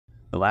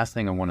The last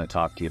thing I want to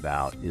talk to you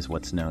about is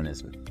what's known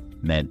as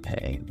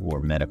MedPay,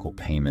 or medical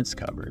payments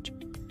coverage.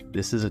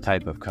 This is a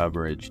type of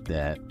coverage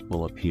that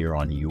will appear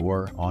on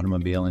your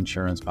automobile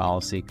insurance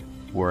policy,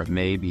 or it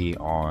may be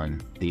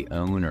on the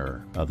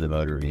owner of the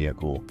motor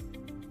vehicle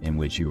in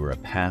which you were a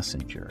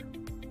passenger,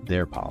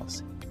 their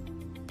policy.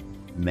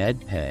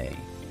 MedPay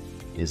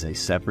is a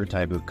separate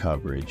type of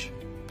coverage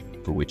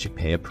for which you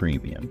pay a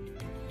premium,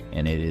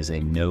 and it is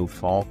a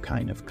no-fault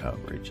kind of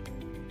coverage.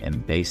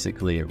 And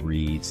basically it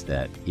reads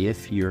that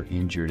if you're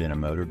injured in a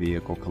motor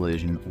vehicle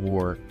collision,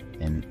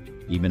 and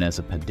even as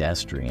a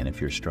pedestrian,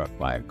 if you're struck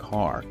by a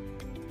car,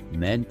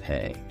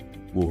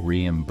 MedPay will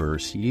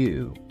reimburse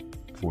you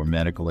for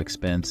medical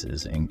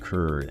expenses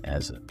incurred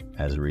as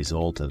a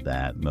result of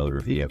that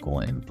motor vehicle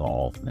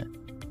involvement.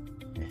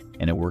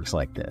 And it works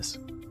like this.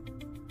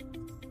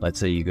 Let's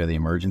say you go to the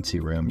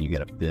emergency room, you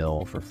get a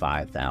bill for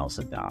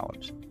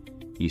 $5,000.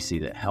 You see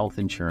that health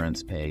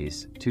insurance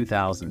pays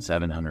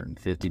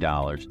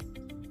 $2,750.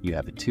 You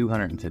have a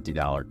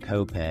 $250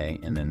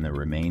 copay, and then the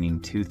remaining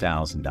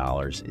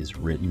 $2,000 is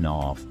written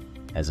off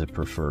as a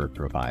preferred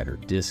provider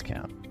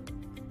discount.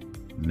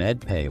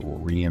 MedPay will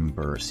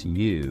reimburse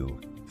you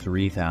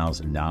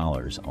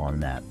 $3,000 on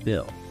that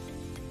bill.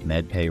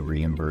 MedPay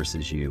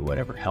reimburses you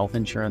whatever health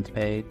insurance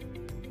paid,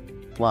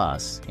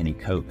 plus any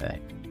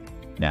copay.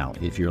 Now,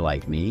 if you're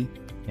like me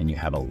and you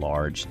have a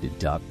large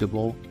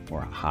deductible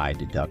or a high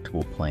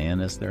deductible plan,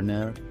 as they're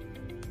known,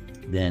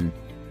 then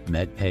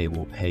MedPay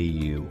will pay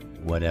you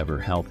whatever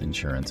health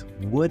insurance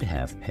would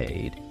have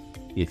paid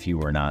if you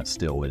were not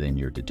still within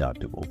your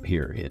deductible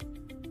period,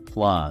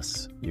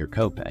 plus your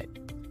copay.